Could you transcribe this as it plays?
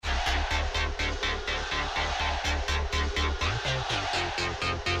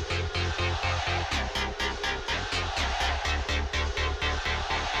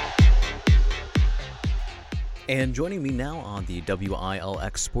And joining me now on the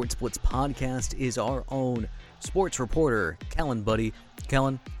WILX Sports Blitz podcast is our own sports reporter, Kellen Buddy.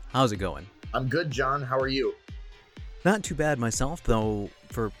 Kellen, how's it going? I'm good, John. How are you? Not too bad myself, though.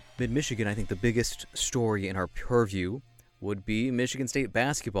 For Mid-Michigan, I think the biggest story in our purview would be Michigan State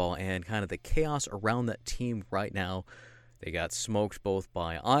basketball and kind of the chaos around that team right now. They got smoked both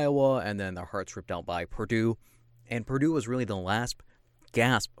by Iowa and then their hearts ripped out by Purdue. And Purdue was really the last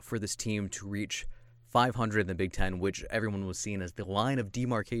gasp for this team to reach 500 in the Big Ten, which everyone was seeing as the line of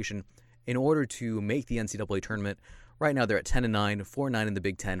demarcation in order to make the NCAA tournament. Right now they're at 10-9, 4-9 in the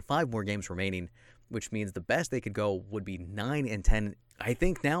Big Ten, 5 more games remaining, which means the best they could go would be 9-10. I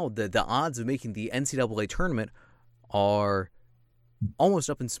think now the odds of making the NCAA tournament are almost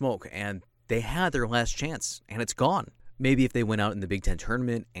up in smoke, and they had their last chance, and it's gone. Maybe if they went out in the Big Ten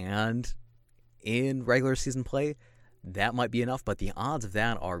tournament and in regular season play, that might be enough, but the odds of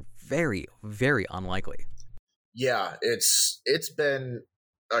that are very, very unlikely. Yeah, it's been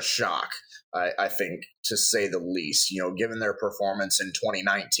a shock, I think, to say the least. You know, given their performance in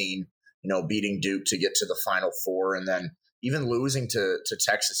 2019, beating Duke to get to the Final Four, and then even losing to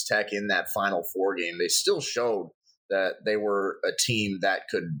Texas Tech in that Final Four game, they still showed that they were a team that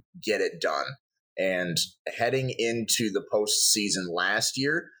could get it done. And heading into the postseason last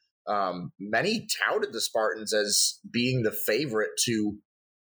year, many touted the Spartans as being the favorite to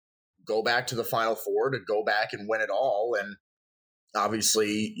go back to the Final Four, to go back and win it all. And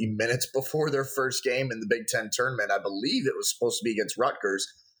obviously, minutes before their first game in the Big Ten tournament, I believe it was supposed to be against Rutgers,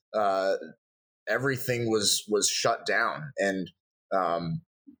 everything was shut down. And,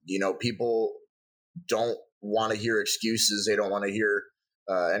 people don't want to hear excuses. They don't want to hear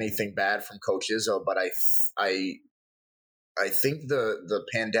anything bad from Coach Izzo. But I think the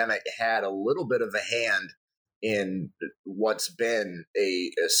pandemic had a little bit of a hand in what's been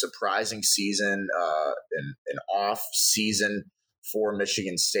a surprising season, an off season for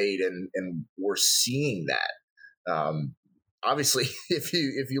Michigan State, and we're seeing that. Obviously, if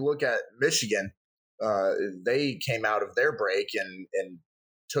you look at Michigan, they came out of their break and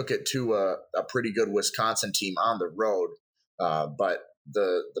took it to a pretty good Wisconsin team on the road, but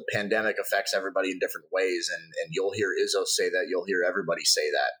the pandemic affects everybody in different ways, and you'll hear Izzo say that, you'll hear everybody say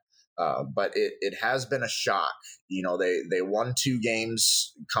that. But it has been a shock. They won 2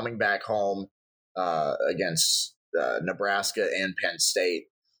 games coming back home against Nebraska and Penn State.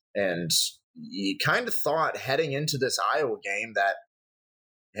 And you kind of thought heading into this Iowa game that,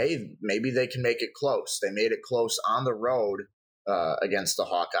 hey, maybe they can make it close. They made it close on the road against the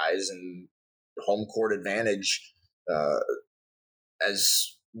Hawkeyes, and home court advantage,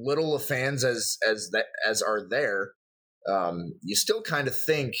 as little of fans as are there, you still kind of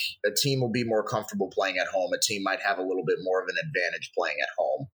think a team will be more comfortable playing at home. A team might have a little bit more of an advantage playing at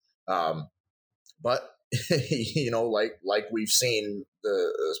home. But like we've seen,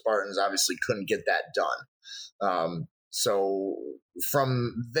 the Spartans obviously couldn't get that done. So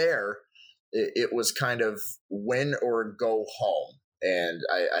from there, it was kind of win or go home. And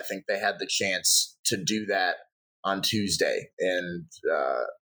I think they had the chance to do that on Tuesday. And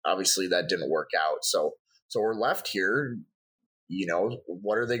obviously that didn't work out. So we're left here,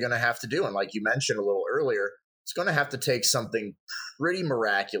 what are they going to have to do? And like you mentioned a little earlier, it's going to have to take something pretty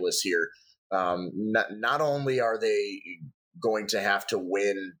miraculous here. Not only are they going to have to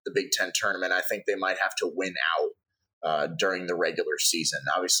win the Big Ten tournament, I think they might have to win out during the regular season.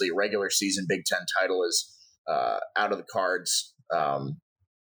 Obviously, a regular season Big Ten title is out of the cards.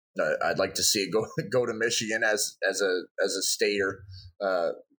 I'd like to see it go to Michigan as a stater,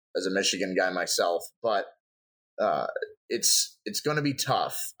 as a Michigan guy myself, but it's going to be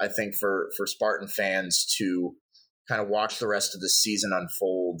tough, I think, for Spartan fans to kind of watch the rest of the season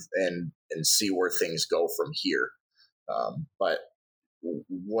unfold and see where things go from here. But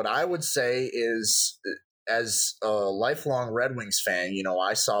what I would say is, as a lifelong Red Wings fan,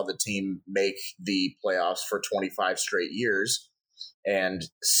 I saw the team make the playoffs for 25 straight years. And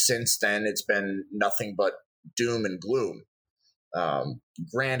since then, it's been nothing but doom and gloom.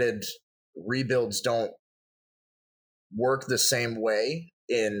 Granted, rebuilds don't work the same way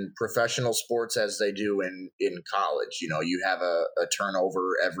in professional sports as they do in college. You have a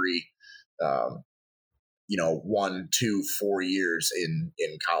turnover every, 1, 2, 4 years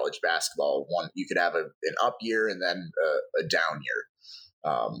in college basketball. You could have an up year and then a down year.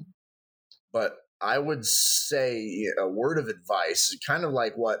 But I would say a word of advice, kind of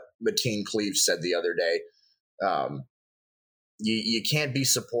like what Mateen Cleave said the other day. You can't be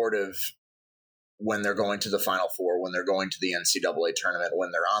supportive when they're going to the Final Four, when they're going to the NCAA tournament, when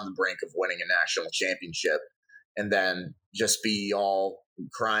they're on the brink of winning a national championship, and then just be all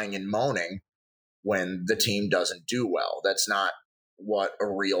crying and moaning when the team doesn't do well. That's not what a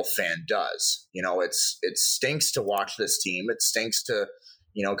real fan does. It stinks to watch this team. It stinks to,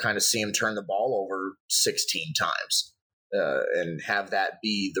 kind of see them turn the ball over 16 times and have that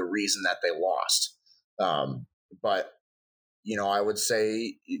be the reason that they lost. But, I would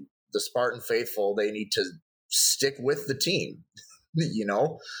say the Spartan faithful, they need to stick with the team.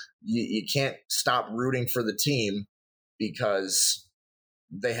 You can't stop rooting for the team because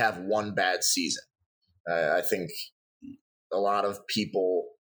they have one bad season. I think a lot of people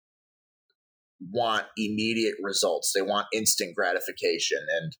want immediate results. They want instant gratification.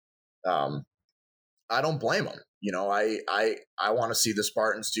 And I don't blame them. I want to see the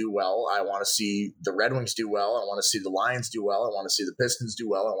Spartans do well. I want to see the Red Wings do well. I want to see the Lions do well. I want to see the Pistons do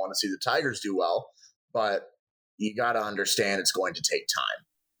well. I want to see the Tigers do well. But you got to understand it's going to take time.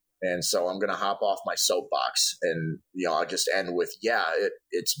 And so I'm going to hop off my soapbox and, I'll just end with,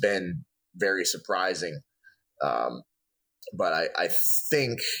 it's been very surprising. But I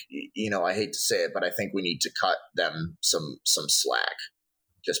think, I hate to say it, but I think we need to cut them some slack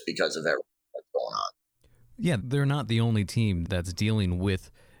just because of everything that's going on. Yeah, they're not the only team that's dealing with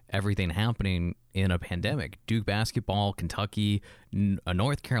everything happening in a pandemic. Duke basketball, Kentucky,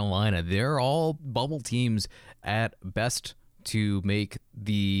 North Carolina, they're all bubble teams at best to make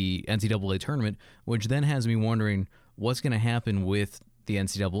the NCAA tournament, which then has me wondering what's going to happen with the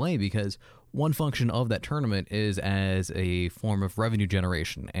NCAA, because one function of that tournament is as a form of revenue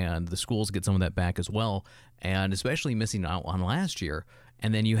generation, and the schools get some of that back as well, and especially missing out on last year.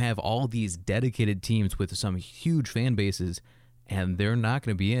 And then you have all these dedicated teams with some huge fan bases, and they're not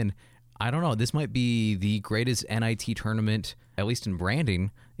going to be in. I don't know. This might be the greatest NIT tournament, at least in branding,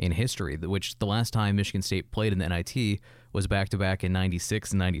 in history, which the last time Michigan State played in the NIT was back-to-back in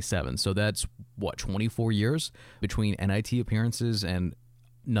 96 and 97. So that's, 24 years between NIT appearances and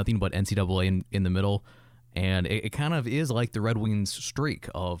nothing but NCAA in the middle. And it kind of is like the Red Wings streak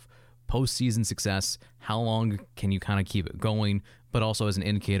of postseason success. How long can you kind of keep it going, but also as an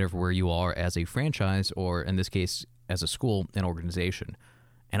indicator of where you are as a franchise, or in this case, as a school and organization.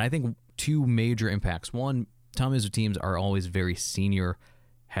 And I think two major impacts. One, Tom Izzo teams are always very senior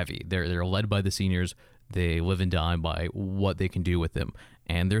heavy. They're led by the seniors. They live and die by what they can do with them.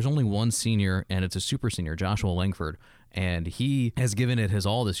 And there's only one senior, and it's a super senior, Joshua Langford. And he has given it his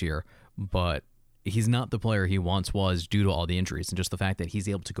all this year, but he's not the player he once was due to all the injuries. And just the fact that he's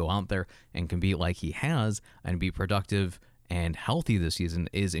able to go out there and compete like he has and be productive and healthy this season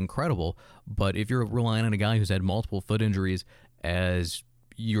is incredible. But if you're relying on a guy who's had multiple foot injuries as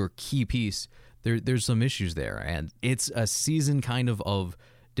your key piece, there's some issues there. And it's a season kind of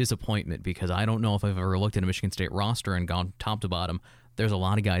disappointment, because I don't know if I've ever looked at a Michigan State roster and gone top to bottom. There's a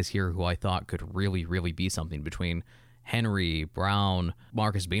lot of guys here who I thought could really, really be something, between Henry, Brown,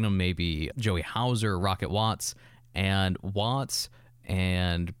 Marcus Bingham, maybe Joey Hauser, Rocket Watts, and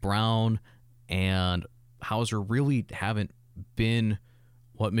Brown and Hauser really haven't been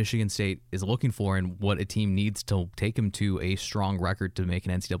what Michigan State is looking for and what a team needs to take him to a strong record to make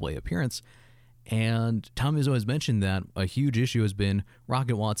an NCAA appearance. And Tom Izzo has mentioned that a huge issue has been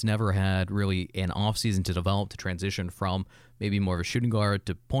Rocket Watts never had really an offseason to develop, to transition from maybe more of a shooting guard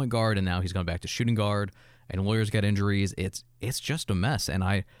to point guard, and now he's gone back to shooting guard, and Lawyer's got injuries. It's just a mess, and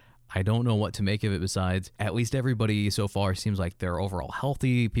I don't know what to make of it, besides at least everybody so far seems like they're overall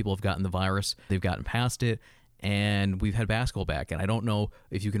healthy. People have gotten the virus. They've gotten past it, and we've had basketball back, and I don't know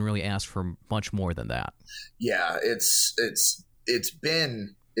if you can really ask for much more than that. Yeah, it's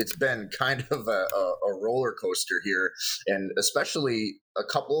been kind of a roller coaster here, and especially a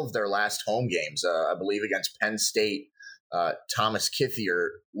couple of their last home games. I believe against Penn State, Thomas Kithier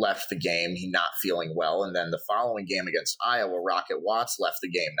left the game, he not feeling well, and then the following game against Iowa, Rocket Watts left the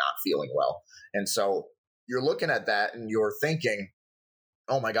game not feeling well. And so you're looking at that and you're thinking,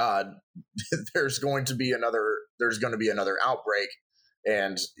 oh my God, there's going to be another outbreak.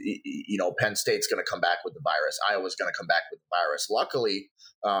 And, Penn State's going to come back with the virus. Iowa's going to come back with the virus. Luckily,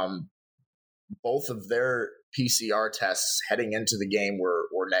 both of their PCR tests heading into the game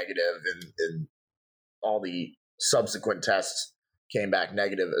were negative, and all the subsequent tests came back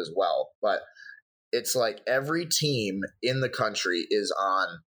negative as well. But it's like every team in the country is on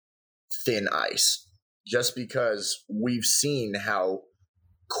thin ice, just because we've seen how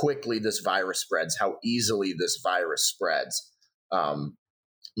quickly this virus spreads, how easily this virus spreads.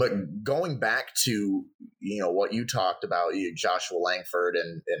 But going back to, what you talked about, Joshua Langford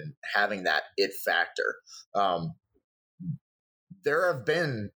and having that it factor, there have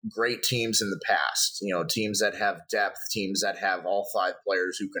been great teams in the past, teams that have depth, teams that have all five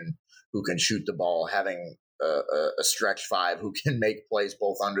players who can shoot the ball, having a stretch five who can make plays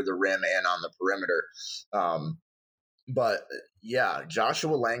both under the rim and on the perimeter. But yeah,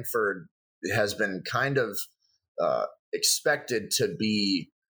 Joshua Langford has been kind of expected to be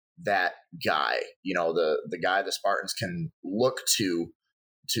that guy, the guy the Spartans can look to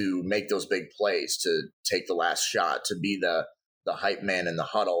make those big plays, to take the last shot, to be the hype man in the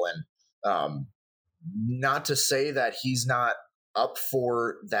huddle. And not to say that he's not up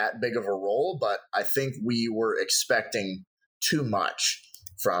for that big of a role, but I think we were expecting too much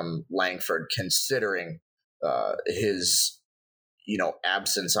from Langford, considering his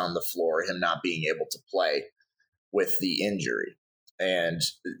absence on the floor, him not being able to play with the injury. And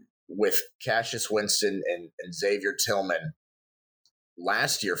with Cassius Winston and Xavier Tillman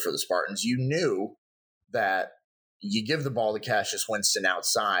last year for the Spartans, you knew that you give the ball to Cassius Winston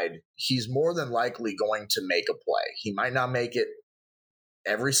outside, he's more than likely going to make a play. He might not make it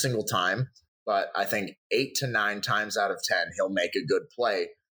every single time, but I think 8 to 9 times out of 10, he'll make a good play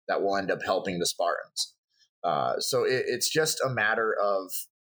that will end up helping the Spartans. So it's just a matter of,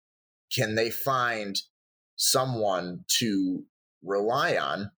 can they find someone to rely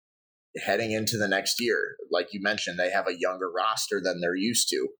on heading into the next year? Like you mentioned, they have a younger roster than they're used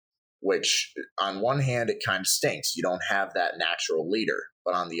to, which on one hand, it kind of stinks. You don't have that natural leader.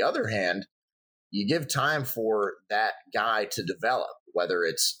 But on the other hand, you give time for that guy to develop, whether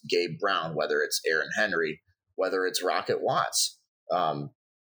it's Gabe Brown, whether it's Aaron Henry, whether it's Rocket Watts.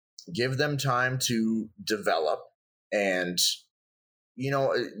 Give them time to develop. And,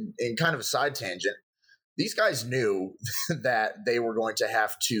 in kind of a side tangent, these guys knew that they were going to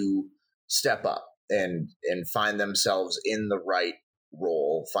have to step up and find themselves in the right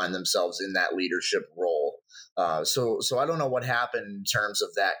role, find themselves in that leadership role. So I don't know what happened in terms of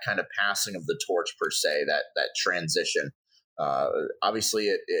that kind of passing of the torch per se, that transition. Obviously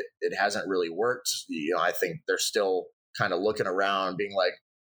it hasn't really worked. I think they're still kind of looking around being like,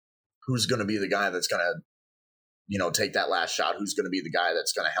 who's going to be the guy that's going to, take that last shot? Who's going to be the guy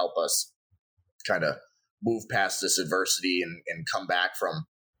that's going to help us kind of move past this adversity and come back from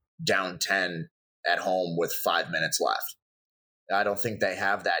down 10 at home with 5 minutes left? I don't think they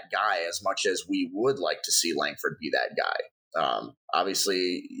have that guy as much as we would like to see Langford be that guy.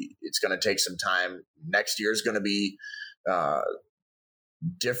 Obviously, it's going to take some time. Next year is going to be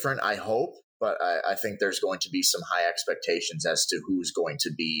different, I hope, but I think there's going to be some high expectations as to who's going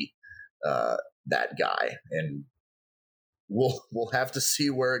to be that guy, and we'll have to see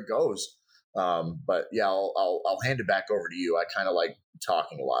where it goes. But yeah, I'll hand it back over to you. I kind of like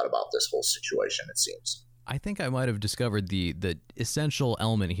talking a lot about this whole situation, it seems. I think I might have discovered the essential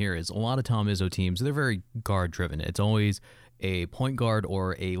element here is a lot of Tom Izzo teams, they're very guard driven. It's always a point guard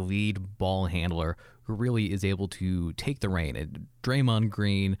or a lead ball handler who really is able to take the reign. Draymond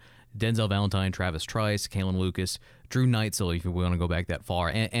Green, Denzel Valentine, Travis Trice, Kalen Lucas, Drew Neitzel, if you want to go back that far,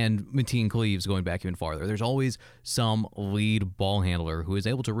 and Mateen Cleaves going back even farther. There's always some lead ball handler who is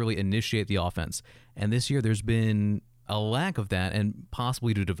able to really initiate the offense. And this year there's been a lack of that, and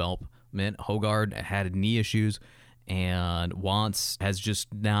possibly to development. Hoggard had knee issues, and Watts has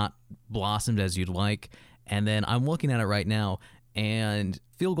just not blossomed as you'd like. And then I'm looking at it right now, and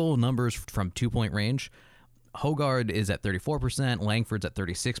field goal numbers from 2-point range, Hoggard is at 34%, Langford's at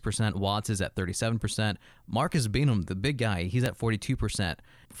 36%, Watts is at 37%, Marcus Bingham, the big guy, he's at 42%,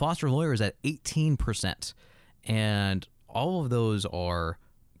 Foster Loyer is at 18%, and all of those are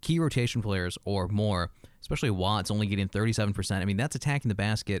key rotation players or more, especially Watts only getting 37%. I mean, that's attacking the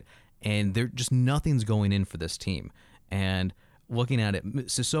basket, and there just nothing's going in for this team. And looking at it,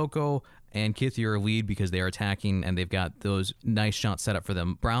 Sissoko and Kithier lead because they are attacking and they've got those nice shots set up for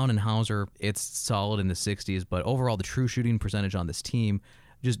them. Brown and Hauser, it's solid in the 60s, but overall the true shooting percentage on this team,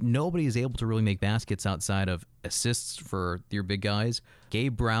 just nobody is able to really make baskets outside of assists for your big guys.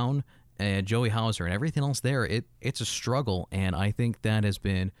 Gabe Brown and Joey Hauser and everything else there, it's a struggle, and I think that has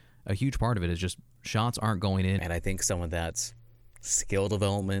been a huge part of it, is just shots aren't going in. And I think someone that's skill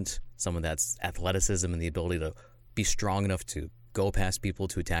development, someone that's athleticism and the ability to be strong enough to go past people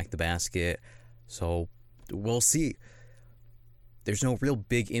to attack the basket. So we'll see. There's no real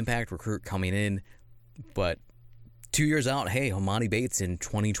big impact recruit coming in, but 2 years out, hey, Emoni Bates in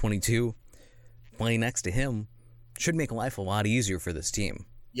 2022, playing next to him should make life a lot easier for this team.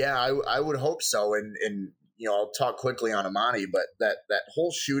 Yeah, I would hope so. And I'll talk quickly on Emoni, but that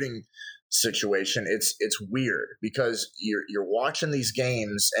whole shooting situation, it's weird because you're watching these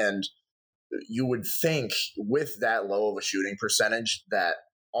games and you would think with that low of a shooting percentage that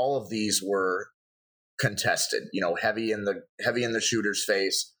all of these were contested, heavy in the shooter's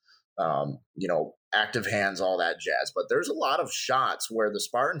face, active hands, all that jazz. But there's a lot of shots where the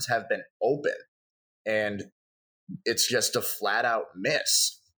Spartans have been open and it's just a flat out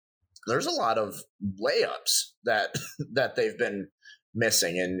miss. There's a lot of layups that they've been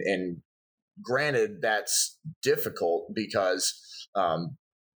missing, and granted, that's difficult because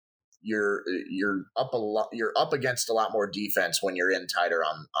you're up a lot. You're up against a lot more defense when you're in tighter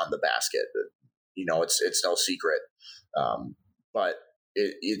on the basket. It's no secret, but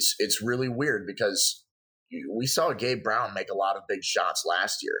it's really weird because we saw Gabe Brown make a lot of big shots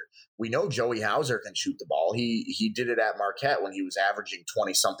last year. We know Joey Hauser can shoot the ball. He did it at Marquette when he was averaging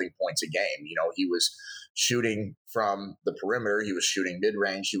 20-something points a game. He was shooting from the perimeter. He was shooting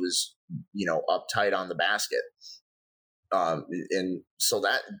mid-range. He was, up tight on the basket. And so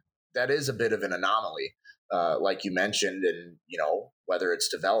that is a bit of an anomaly, like you mentioned. And, whether it's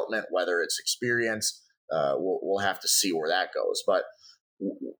development, whether it's experience, we'll have to see where that goes. But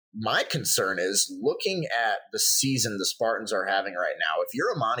my concern is looking at the season the Spartans are having right now. If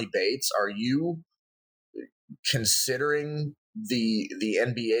you're Emoni Bates, are you considering the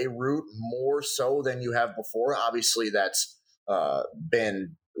NBA route more so than you have before? Obviously, that's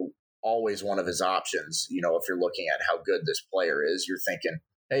been always one of his options. If you're looking at how good this player is, you're thinking,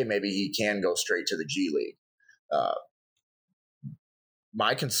 hey, maybe he can go straight to the G League.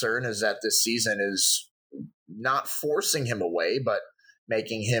 My concern is that this season is not forcing him away, but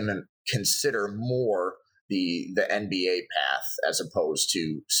making him consider more the NBA path as opposed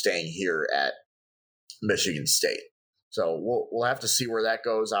to staying here at Michigan State. So we'll have to see where that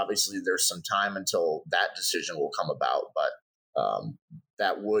goes. Obviously, there's some time until that decision will come about, but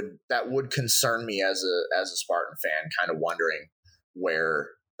that would concern me as a Spartan fan, kind of wondering where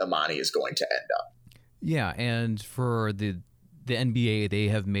Emoni is going to end up. Yeah, and for the NBA, they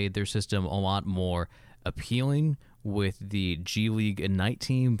have made their system a lot more appealing with the G League Ignite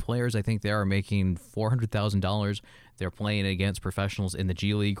team players. I think they are making $400,000. They're playing against professionals in the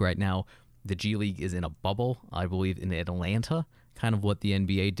G League right now. The G League is in a bubble, I believe, in Atlanta, kind of what the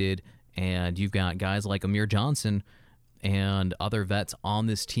NBA did. And you've got guys like Amir Johnson and other vets on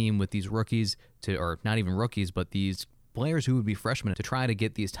this team with these rookies, or not even rookies, but these players who would be freshmen, to try to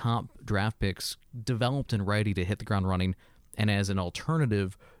get these top draft picks developed and ready to hit the ground running. And as an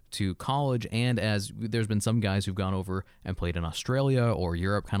alternative to college, and as there's been some guys who've gone over and played in Australia or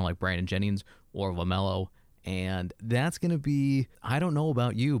Europe, kind of like Brandon Jennings or LaMelo. And that's going to be, I don't know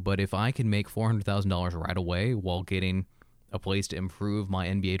about you, but if I can make $400,000 right away while getting a place to improve my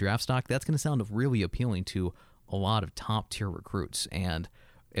NBA draft stock, that's going to sound really appealing to a lot of top tier recruits. And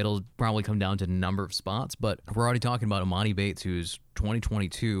it'll probably come down to number of spots, but we're already talking about Emoni Bates, who's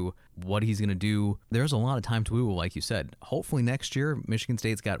 2022, what he's going to do. There's a lot of time to woo, like you said. Hopefully next year, Michigan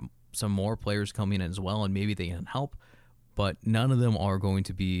State's got some more players coming in as well, and maybe they can help, but none of them are going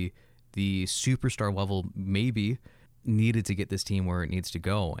to be the superstar level maybe needed to get this team where it needs to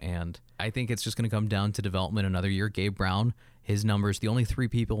go. And I think it's just going to come down to development another year. Gabe Brown, his numbers, the only three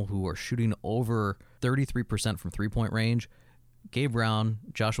people who are shooting over 33% from three-point range, Gabe Brown,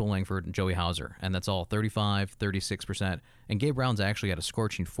 Joshua Langford, and Joey Hauser. And that's all 35, 36%. And Gabe Brown's actually at a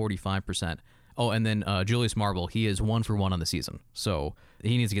scorching 45%. Oh, and then Julius Marble, he is 1 for 1 on the season. So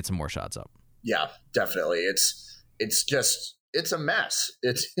he needs to get some more shots up. Yeah, definitely. It's a mess.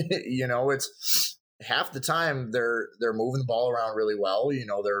 It's, it's half the time they're moving the ball around really well.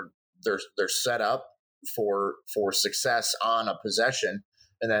 They're set up for success on a possession,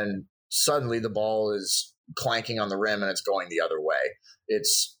 and then suddenly the ball is clanking on the rim and it's going the other way.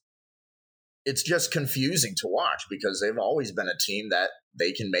 It's just confusing to watch because they've always been a team that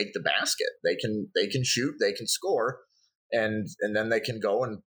they can make the basket. They can shoot, they can score, and then they can go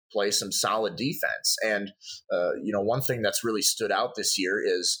and play some solid defense. And one thing that's really stood out this year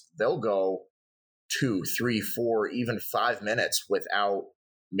is they'll go 2, 3, 4, even 5 minutes without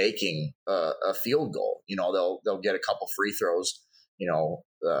making a field goal. They'll get a couple free throws,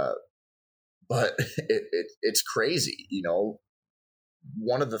 but it's crazy.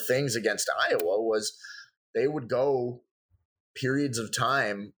 One of the things against Iowa was they would go periods of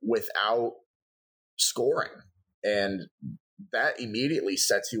time without scoring, and that immediately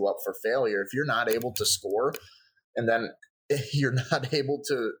sets you up for failure. If you're not able to score, and then you're not able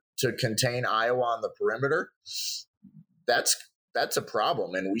to contain Iowa on the perimeter, that's a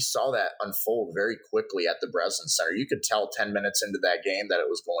problem. And we saw that unfold very quickly at the Breslin Center. You could tell 10 minutes into that game that it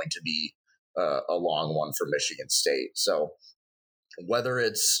was going to be a long one for Michigan State. So whether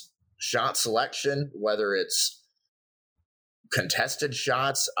it's shot selection, whether it's contested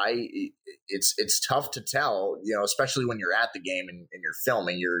shots, it's tough to tell, especially when you're at the game and you're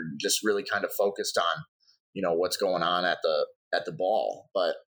filming. You're just really kind of focused on, what's going on at the ball.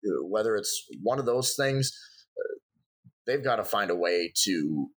 But whether it's one of those things, they've got to find a way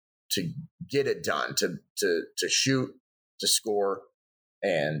to get it done, to shoot, to score,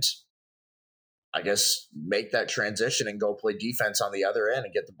 and I guess make that transition and go play defense on the other end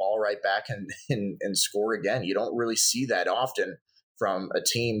and get the ball right back and score again. You don't really see that often from a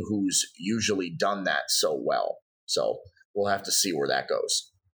team who's usually done that so well. So we'll have to see where that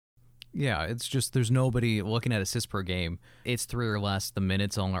goes. Yeah, it's just there's nobody looking at assists per game. It's 3 or less. The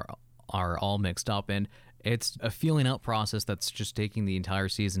minutes are all mixed up, and it's a feeling out process that's just taking the entire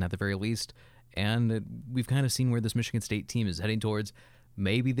season at the very least. And we've kind of seen where this Michigan State team is heading towards.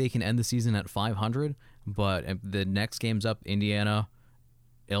 Maybe they can end the season at 500, but the next game's up: Indiana,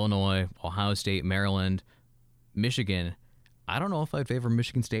 Illinois, Ohio State, Maryland, Michigan. I don't know if I'd favor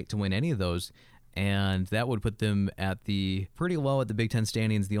Michigan State to win any of those, and that would put them at the pretty low at the Big Ten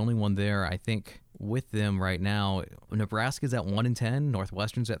standings. The only one there, I think, with them right now, Nebraska's at 1-10,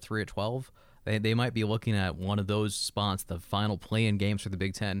 Northwestern's at 3-12. They might be looking at one of those spots, the final play-in games for the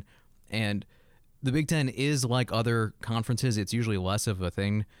Big Ten, and the Big Ten is like other conferences. It's usually less of a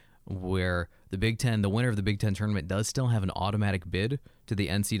thing where the Big Ten, the winner of the Big Ten tournament, does still have an automatic bid to the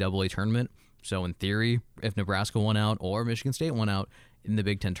NCAA tournament. So in theory, if Nebraska won out or Michigan State won out in the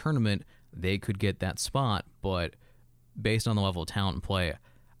Big Ten tournament, they could get that spot. But based on the level of talent and play,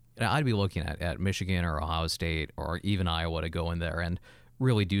 I'd be looking at Michigan or Ohio State or even Iowa to go in there and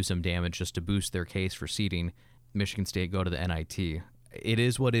really do some damage just to boost their case for seeding Michigan State go to the NIT. It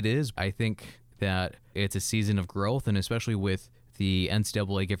is what it is. I think that it's a season of growth, and especially with the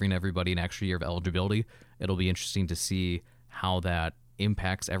NCAA giving everybody an extra year of eligibility, it'll be interesting to see how that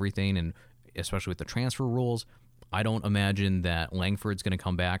impacts everything, and especially with the transfer rules. I don't imagine that Langford's going to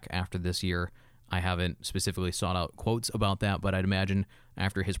come back after this year. I haven't specifically sought out quotes about that, but I'd imagine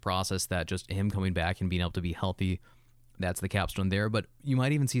after his process that just him coming back and being able to be healthy, that's the capstone there. But you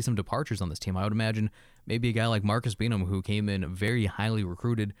might even see some departures on this team. I would imagine maybe a guy like Marcus Beanham, who came in very highly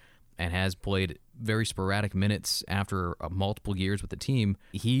recruited and has played very sporadic minutes after multiple years with the team,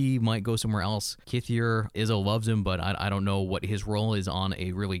 he might go somewhere else. Kithier, Izzo loves him, but I don't know what his role is on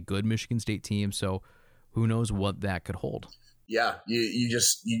a really good Michigan State team, so who knows what that could hold. Yeah, you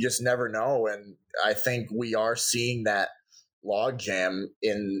just never know, and I think we are seeing that logjam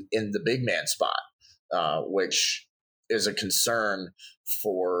in the big man spot, which is a concern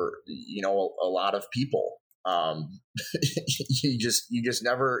for a lot of people.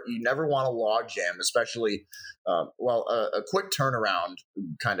 You never want a log jam, especially a quick turnaround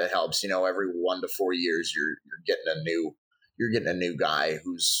kind of helps. Every 1 to 4 years you're getting a new guy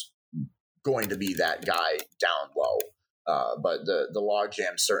who's going to be that guy down low. But the log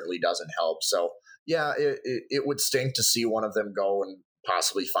jam certainly doesn't help. So yeah, it would stink to see one of them go and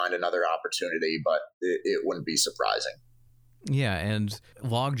possibly find another opportunity, but it wouldn't be surprising. Yeah, and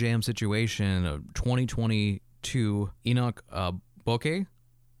logjam situation of 2022, Enoch Bokeh.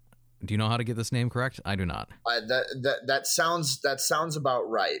 Do you know how to get this name correct? I do not. That sounds about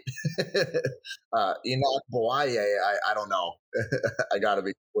right. Enoch Boaye, I don't know. I got to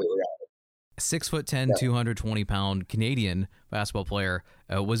be completely honest. 6'10", 220-pound Canadian basketball player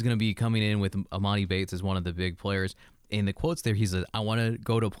was going to be coming in with Amani Bates as one of the big players. In the quotes there, he says, I want to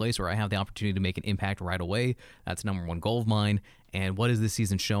go to a place where I have the opportunity to make an impact right away. That's number one goal of mine. And what has this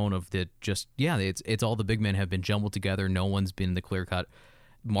season shown of the it's all the big men have been jumbled together. No one's been the clear-cut.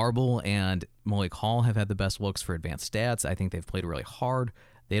 Marble and Malik Hall have had the best looks for advanced stats. I think they've played really hard.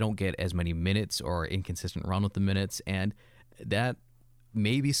 They don't get as many minutes or inconsistent run with the minutes, and that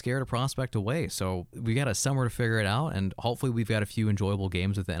maybe scared a prospect away. So we got a summer to figure it out, and hopefully we've got a few enjoyable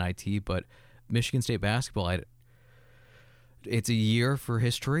games with the NIT. But Michigan State basketball, it's a year for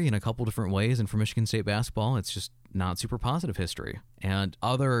history in a couple different ways, and for Michigan State basketball, it's just not super positive history. And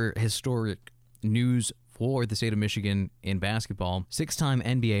other historic news for the state of Michigan in basketball, 6-time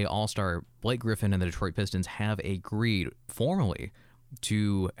NBA All-Star Blake Griffin and the Detroit Pistons have agreed formally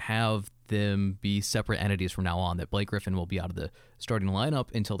to have them be separate entities from now on, that Blake Griffin will be out of the starting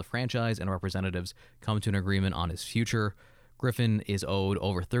lineup until the franchise and representatives come to an agreement on his future. Griffin is owed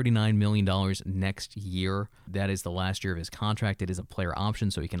over $39 million next year. That is the last year of his contract. It is a player option,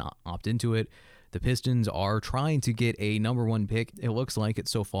 so he can opt into it. The Pistons are trying to get a number one pick. It looks like it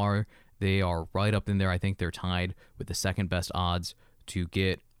so far. They are right up in there. I think they're tied with the second best odds to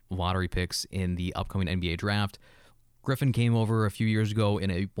get lottery picks in the upcoming NBA draft. Griffin came over a few years ago in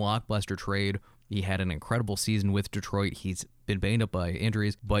a blockbuster trade. He had an incredible season with Detroit. He's been banged up by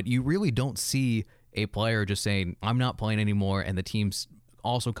injuries, but you really don't see a player just saying, I'm not playing anymore, and the team's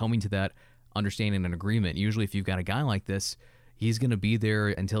also coming to that understanding and agreement. Usually if you've got a guy like this, he's going to be there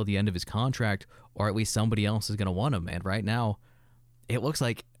until the end of his contract, or at least somebody else is going to want him. And right now, it looks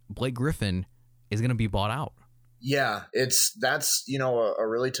like Blake Griffin is going to be bought out. Yeah, that's a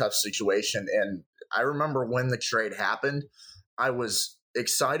really tough situation. And I remember when the trade happened, I was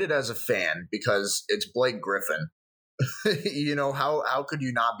excited as a fan because it's Blake Griffin. How could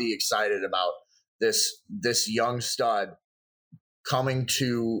you not be excited about this young stud coming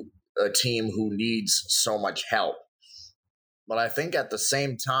to a team who needs so much help? But I think at the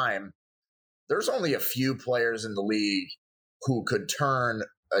same time, there's only a few players in the league who could turn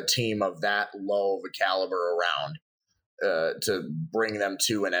a team of that low of a caliber around to bring them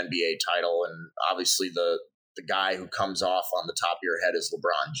to an NBA title. And obviously the guy who comes off on the top of your head is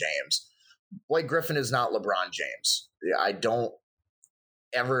LeBron James. Blake Griffin is not LeBron James. I don't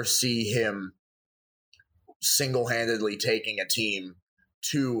ever see him single-handedly taking a team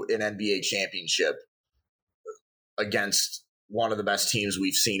to an NBA championship against one of the best teams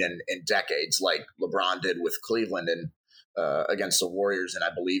we've seen in decades, like LeBron did with Cleveland and against the Warriors, and I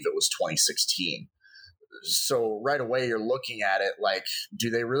believe it was 2016. So right away you're looking at it like, do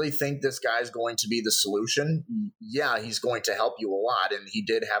they really think this guy's going to be the solution? Yeah, he's going to help you a lot, and he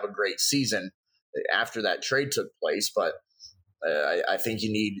did have a great season after that trade took place, but I think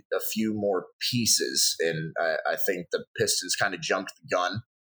you need a few more pieces, and I think the Pistons kind of jumped the gun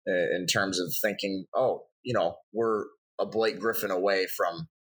in terms of thinking, we're a Blake Griffin away from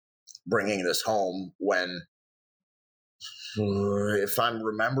bringing this home when, if I'm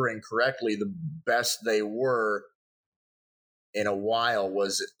remembering correctly, the best they were in a while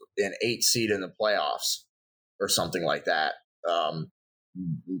was an 8 seed in the playoffs or something like that.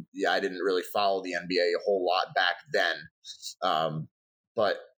 I didn't really follow the NBA a whole lot back then.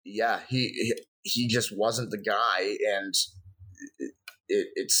 But yeah, he just wasn't the guy, and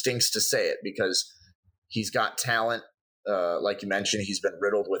it stinks to say it because he's got talent. Like you mentioned, he's been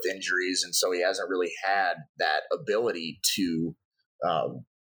riddled with injuries, and so he hasn't really had that ability to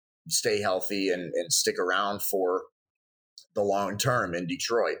stay healthy and stick around for the long term in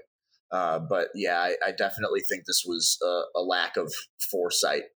Detroit. But yeah, I definitely think this was a lack of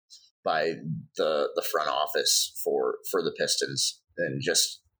foresight by the front office for the Pistons, and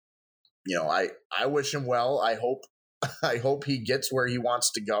just I wish him well. I hope he gets where he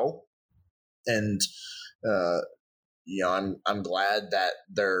wants to go, and I'm glad that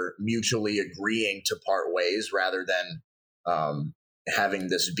they're mutually agreeing to part ways rather than having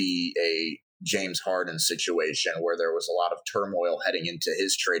this be a James Harden situation where there was a lot of turmoil heading into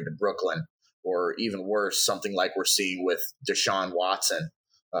his trade to Brooklyn, or even worse, something like we're seeing with Deshaun Watson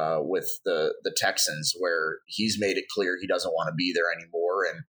with the Texans, where he's made it clear he doesn't want to be there anymore,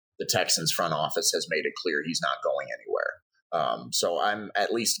 and the Texans front office has made it clear he's not going anywhere. So I'm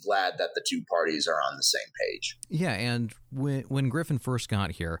at least glad that the two parties are on the same page. Yeah, and when Griffin first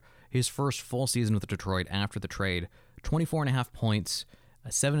got here, his first full season with Detroit after the trade, 24.5 points,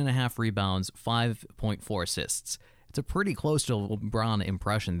 7.5 rebounds, 5.4 assists. It's a pretty close to LeBron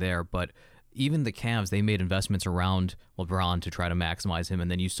impression there, but even the Cavs, they made investments around LeBron to try to maximize him, and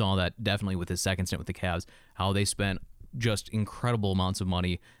then you saw that definitely with his second stint with the Cavs, how they spent just incredible amounts of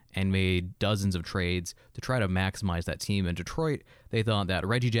money and made dozens of trades to try to maximize that team. In Detroit, they thought that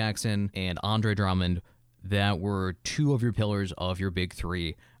Reggie Jackson and Andre Drummond, that were two of your pillars of your big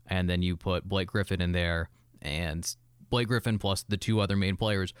three, and then you put Blake Griffin in there, and Blake Griffin plus the two other main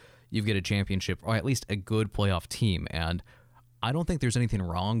players, you get a championship, or at least a good playoff team. And I don't think there's anything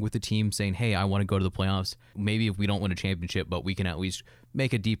wrong with the team saying, hey, I want to go to the playoffs. Maybe if we don't win a championship, but we can at least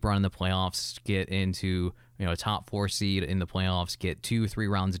make a deep run in the playoffs, get into a top 4 seed in the playoffs, get 2-3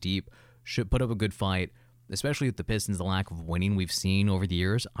 rounds deep, should put up a good fight, especially with the Pistons, the lack of winning we've seen over the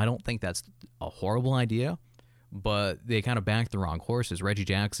years. I don't think that's a horrible idea, but they kind of backed the wrong horses. Reggie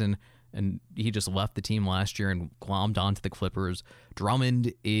Jackson, and he just left the team last year and glommed onto the Clippers.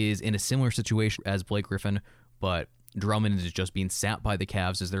 Drummond is in a similar situation as Blake Griffin, but Drummond is just being sat by the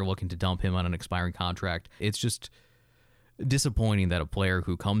Cavs as they're looking to dump him on an expiring contract. It's just disappointing that a player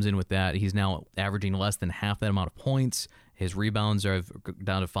who comes in with that, he's now averaging less than half that amount of points. His rebounds are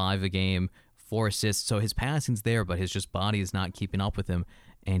down to 5 a game, 4 assists. So his passing's there, but his just body is not keeping up with him.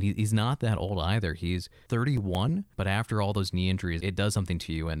 And he's not that old either. He's 31, but after all those knee injuries, it does something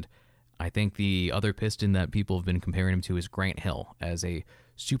to you. And I think the other Piston that people have been comparing him to is Grant Hill as a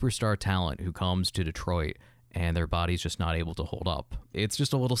superstar talent who comes to Detroit and their body's just not able to hold up. It's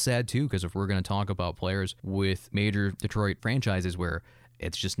just a little sad, too, because if we're going to talk about players with major Detroit franchises where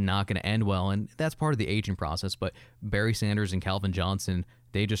it's just not going to end well, and that's part of the aging process, but Barry Sanders and Calvin Johnson,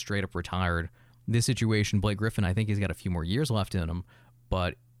 they just straight up retired. This situation, Blake Griffin, I think he's got a few more years left in him,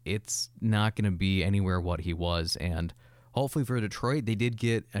 but it's not going to be anywhere what he was. And hopefully for Detroit, they did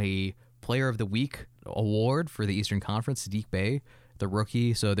get a Player of the Week award for the Eastern Conference, Saddiq Bey, the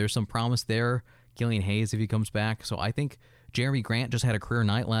rookie, so there's some promise there. Killian Hayes if he comes back. So I think Jeremy Grant just had a career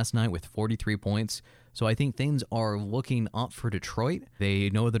night last night with 43 points. So I think things are looking up for Detroit. They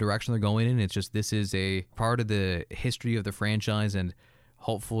know the direction they're going in. It's just this is a part of the history of the franchise, and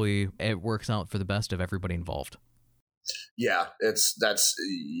hopefully it works out for the best of everybody involved. Yeah,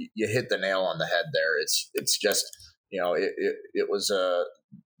 you hit the nail on the head there. It's just, it was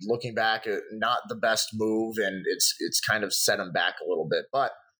looking back, not the best move, and it's kind of set them back a little bit.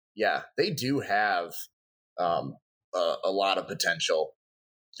 But yeah, they do have a lot of potential.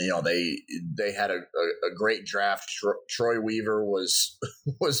 They had a great draft. Troy Weaver was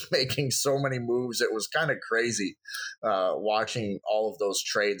making so many moves. It was kind of crazy watching all of those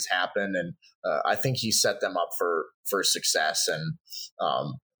trades happen. And I think he set them up for success. And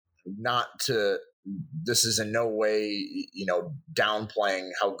this is in no way, downplaying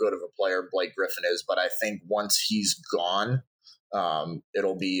how good of a player Blake Griffin is. But I think once he's gone,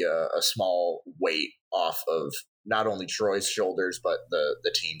 it'll be a small weight off of not only Troy's shoulders, but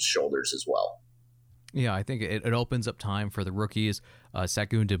the team's shoulders as well. Yeah, I think it opens up time for the rookies.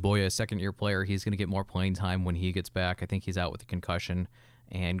 Sekou Doumbouya, second-year player, he's going to get more playing time when he gets back. I think he's out with a concussion.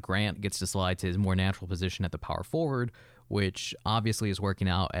 And Grant gets to slide to his more natural position at the power forward, which obviously is working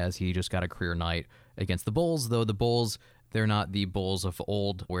out as he just got a career night against the Bulls, though the Bulls, they're not the Bulls of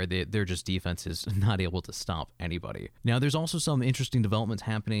old where they're just defenses not able to stop anybody. Now, there's also some interesting developments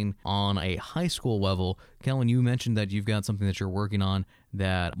happening on a high school level. Kellen, you mentioned that you've got something that you're working on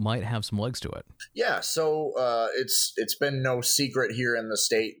that might have some legs to it. Yeah, so it's been no secret here in the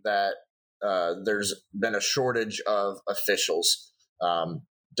state that there's been a shortage of officials.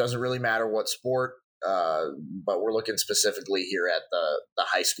 Doesn't really matter what sport, but we're looking specifically here at the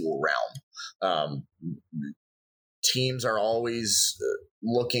high school realm. Teams are always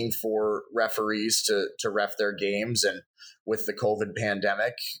looking for referees to ref their games. And with the COVID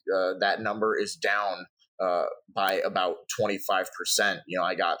pandemic, that number is down by about 25%.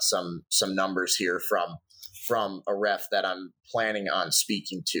 I got some numbers here from a ref that I'm planning on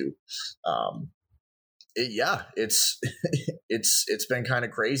speaking to. It's been kind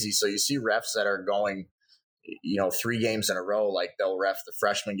of crazy. So you see refs that are going, 3 games in a row, like they'll ref the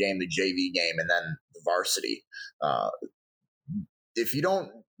freshman game, the JV game, and then the varsity. If you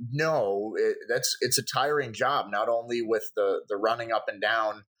don't know, it's a tiring job, not only with the running up and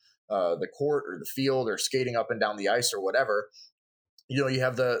down the court or the field or skating up and down the ice or whatever. You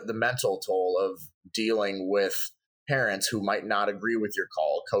have the mental toll of dealing with parents who might not agree with your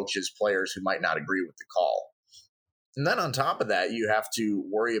call, coaches, players who might not agree with the call. And then on top of that, you have to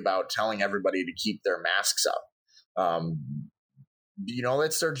worry about telling everybody to keep their masks up.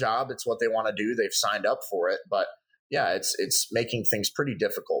 It's their job. It's what they want to do. They've signed up for it. But yeah, it's making things pretty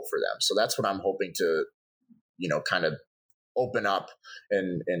difficult for them. So that's what I'm hoping to, kind of open up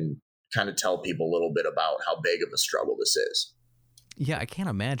and kind of tell people a little bit about how big of a struggle this is. Yeah, I can't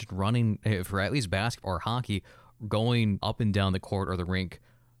imagine running for at least basketball or hockey, going up and down the court or the rink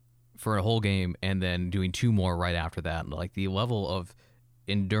for a whole game and then doing 2 more right after that. Like the level of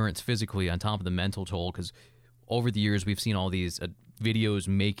endurance physically on top of the mental toll, because over the years we've seen all these videos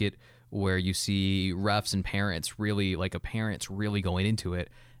make it where you see refs and parents really, like a parent's really going into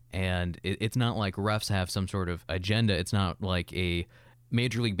it. And it's not like refs have some sort of agenda. It's not like a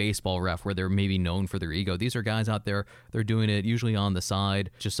Major League Baseball ref where they're maybe known for their ego. These are guys out there, they're doing it usually on the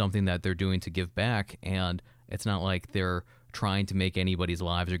side, just something that they're doing to give back. And it's not like they're trying to make anybody's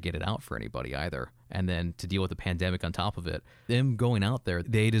lives or get it out for anybody either. And then to deal with the pandemic on top of it, them going out there,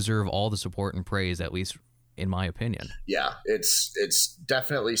 they deserve all the support and praise, at least in my opinion. Yeah, it's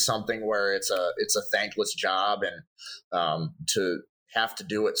definitely something where it's a thankless job, and to have to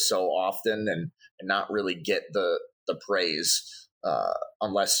do it so often and not really get the praise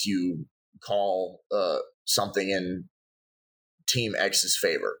unless you call something in Team X's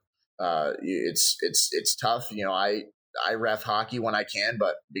favor. It's tough. I ref hockey when I can,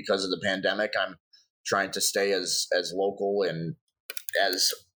 but because of the pandemic, I'm trying to stay as local and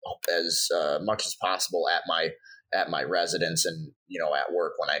as much as possible at my residence and at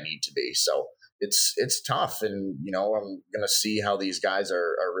work when I need to be. So it's tough, and I'm gonna see how these guys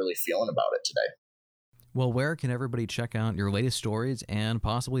are really feeling about it today. Well, where can everybody check out your latest stories and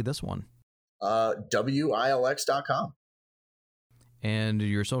possibly this one? WILX.com. And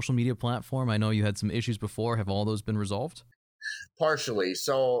your social media platform, I know you had some issues before. Have all those been resolved? Partially.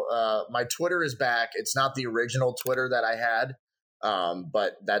 So my Twitter is back. It's not the original Twitter that I had,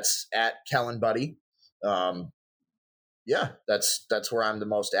 but that's at Kellen Buddy. That's where I'm the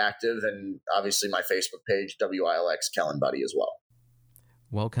most active, and obviously my Facebook page, WILX Kellen Buddy as well.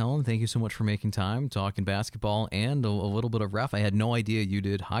 Well, Kellen, thank you so much for making time, talking basketball and a little bit of ref. I had no idea you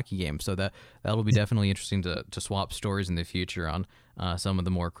did hockey games, so that'll be definitely interesting to swap stories in the future on some of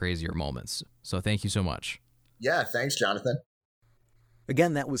the more crazier moments. So thank you so much. Yeah, thanks, Jonathan.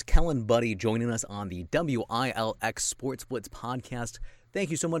 Again, that was Kellen Buddy joining us on the WILX Sports Blitz podcast. Thank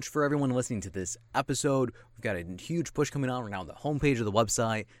you so much for everyone listening to this episode. We've got a huge push coming out right now on the homepage of the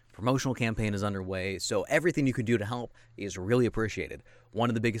website. Promotional campaign is underway, so everything you can do to help is really appreciated. One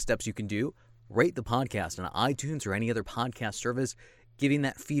of the biggest steps you can do, rate the podcast on iTunes or any other podcast service. Giving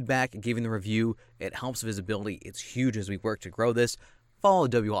that feedback, giving the review, it helps visibility. It's huge as we work to grow this. Follow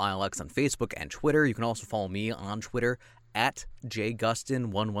WILX on Facebook and Twitter. You can also follow me on Twitter at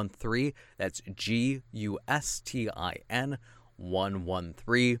jgustin113. That's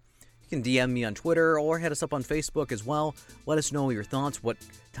GUSTIN113. You can DM me on Twitter or hit us up on Facebook as well. Let us know your thoughts, what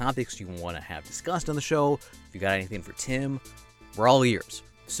topics you want to have discussed on the show. If you got anything for Tim, we're all ears.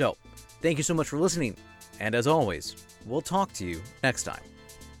 So, thank you so much for listening. And as always, we'll talk to you next time.